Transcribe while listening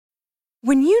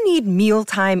When you need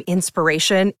mealtime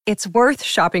inspiration, it's worth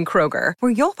shopping Kroger,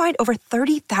 where you'll find over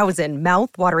 30,000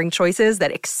 mouth-watering choices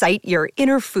that excite your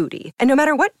inner foodie. And no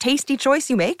matter what tasty choice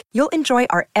you make, you'll enjoy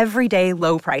our everyday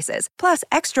low prices, plus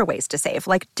extra ways to save,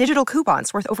 like digital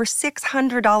coupons worth over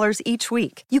 $600 each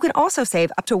week. You can also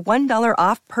save up to $1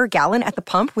 off per gallon at the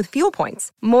pump with fuel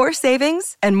points. More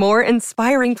savings and more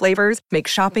inspiring flavors make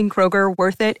shopping Kroger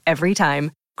worth it every time.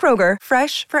 Kroger,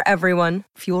 fresh for everyone.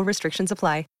 Fuel restrictions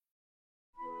apply.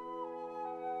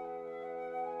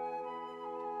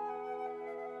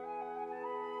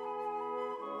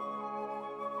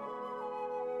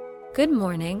 Good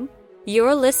morning.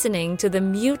 You're listening to the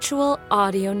Mutual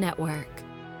Audio Network.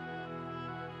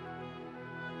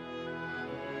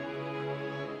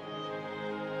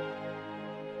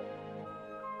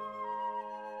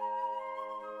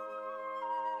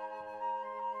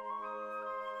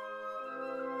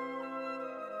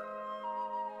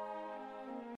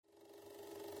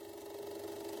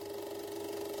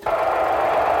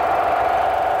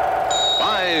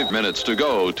 Minutes to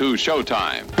go to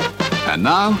showtime. And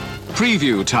now,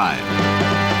 preview time.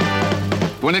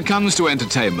 When it comes to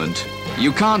entertainment,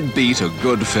 you can't beat a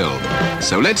good film.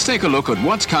 So let's take a look at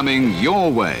what's coming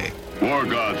your way. War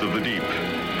gods of the deep,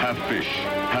 half fish,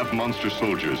 half monster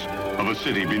soldiers of a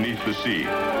city beneath the sea.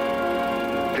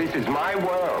 This is my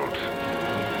world.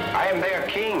 I am their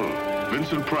king.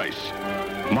 Vincent Price,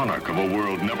 monarch of a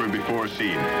world never before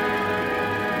seen.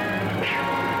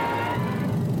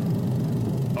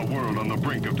 On the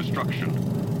brink of destruction.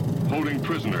 Holding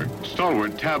prisoner,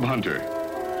 stalwart Tab Hunter,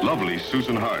 lovely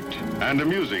Susan Hart, and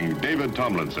amusing David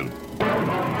Tomlinson.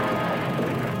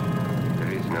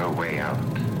 There is no way out.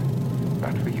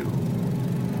 Not for you.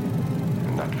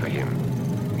 And not for him.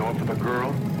 Nor for the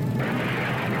girl.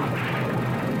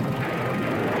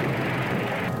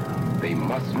 They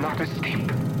must not escape.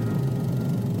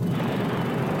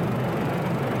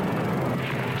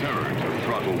 Terror to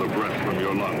throttle the breath from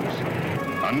your lungs.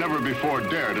 A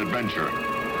never-before-dared adventure.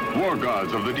 War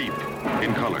gods of the deep,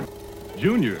 in color.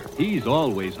 Junior, he's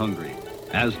always hungry.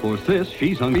 As for Sis,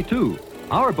 she's hungry too.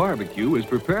 Our barbecue is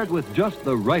prepared with just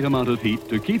the right amount of heat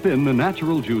to keep in the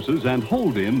natural juices and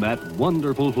hold in that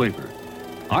wonderful flavor.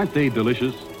 Aren't they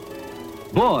delicious?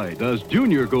 Boy, does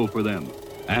Junior go for them.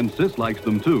 And Sis likes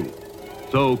them too.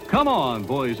 So come on,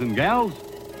 boys and gals.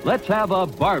 Let's have a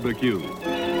barbecue.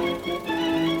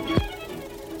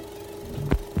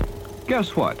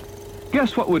 Guess what?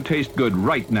 Guess what would taste good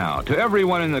right now to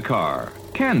everyone in the car?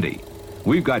 Candy.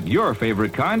 We've got your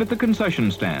favorite kind at the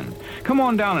concession stand. Come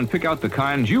on down and pick out the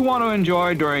kinds you want to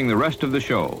enjoy during the rest of the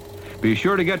show. Be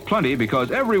sure to get plenty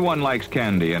because everyone likes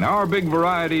candy, and our big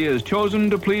variety is chosen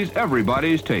to please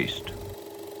everybody's taste.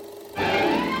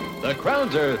 The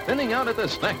crowds are thinning out at the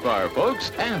snack bar,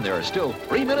 folks, and there are still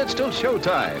 3 minutes till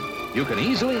showtime. You can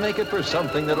easily make it for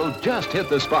something that'll just hit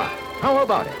the spot. How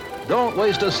about it? Don't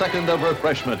waste a second of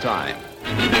refreshment time.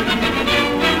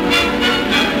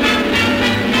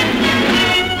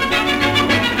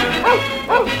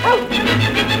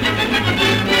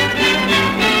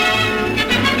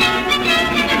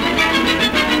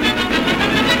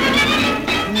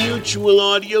 Mutual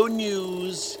Audio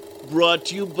News, brought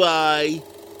to you by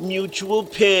Mutual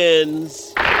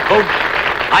Pens. Folks,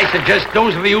 I suggest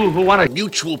those of you who want a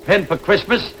Mutual pen for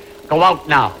Christmas, go out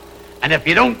now. And if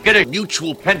you don't get a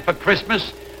Mutual pen for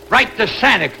Christmas, write to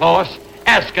Santa Claus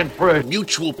asking for a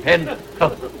Mutual pen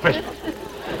for Christmas.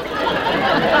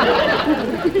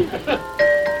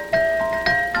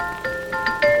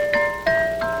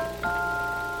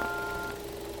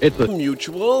 It's a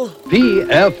Mutual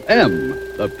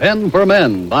PFM, the pen for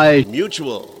men by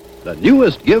Mutual. The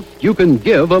newest gift you can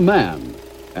give a man.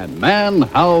 And man,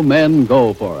 how men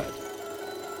go for it.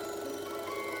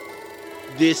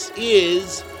 This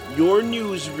is your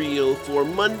newsreel for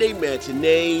Monday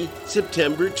matinee,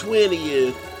 September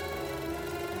 20th.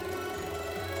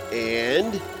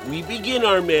 And we begin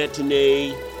our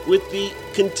matinee with the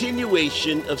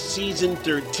continuation of Season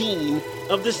 13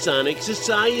 of the Sonic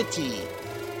Society.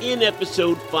 In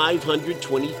episode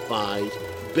 525,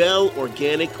 Bell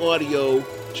Organic Audio,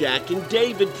 Jack and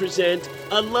David present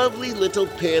a lovely little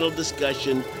panel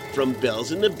discussion from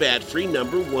Bells in the Bat Free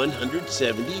number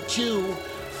 172,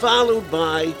 followed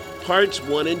by parts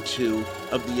 1 and 2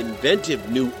 of the inventive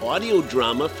new audio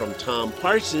drama from Tom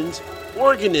Parsons,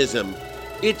 Organism.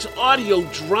 It's audio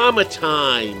drama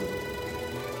time!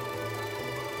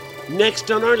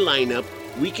 Next on our lineup,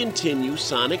 we continue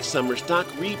Sonic Summerstock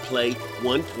Replay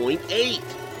 1.8.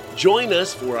 Join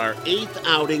us for our 8th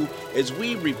outing as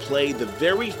we replay the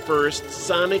very first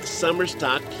Sonic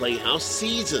Summerstock Playhouse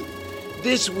season.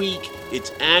 This week,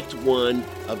 it's Act 1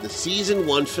 of the Season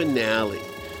 1 finale,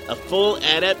 a full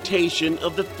adaptation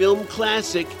of the film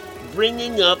classic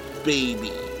Bringing Up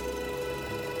Baby.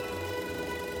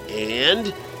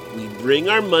 And we bring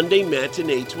our Monday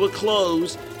matinee to a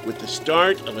close with the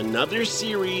start of another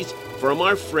series from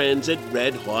our friends at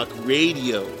Red Hawk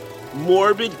Radio,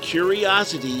 Morbid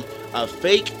Curiosity, a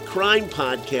fake crime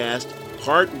podcast,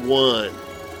 Part 1.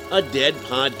 A dead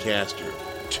podcaster,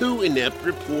 2 inept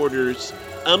reporters,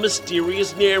 a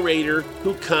mysterious narrator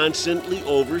who constantly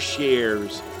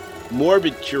overshares.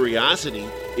 Morbid Curiosity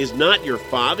is not your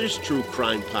father's true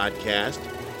crime podcast.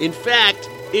 In fact,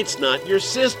 it's not your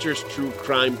sister's true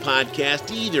crime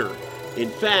podcast either. In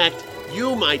fact,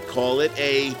 you might call it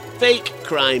a fake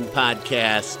crime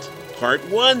podcast. Part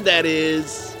 1, that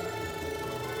is.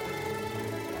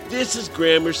 This is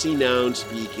Gramercy Noun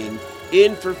speaking,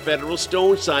 in for Federal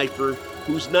Stone Cipher,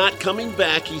 who's not coming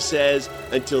back, he says,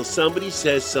 until somebody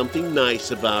says something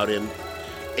nice about him.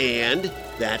 And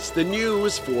that's the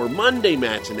news for Monday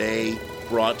Matinee,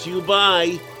 brought to you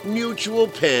by Mutual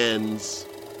Pens.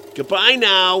 Goodbye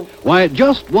now. Why,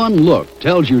 just one look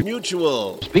tells you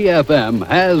Mutual PFM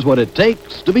has what it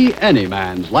takes to be any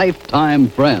man's lifetime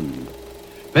friend.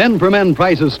 Pen for Men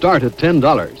prices start at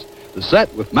 $10. The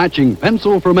set with matching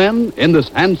pencil for men in this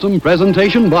handsome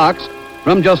presentation box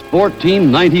from just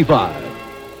 $14.95.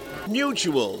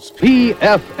 Mutuals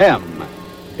PFM.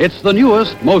 It's the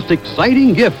newest, most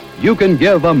exciting gift you can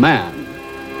give a man.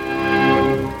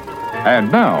 And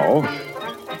now,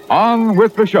 on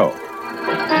with the show.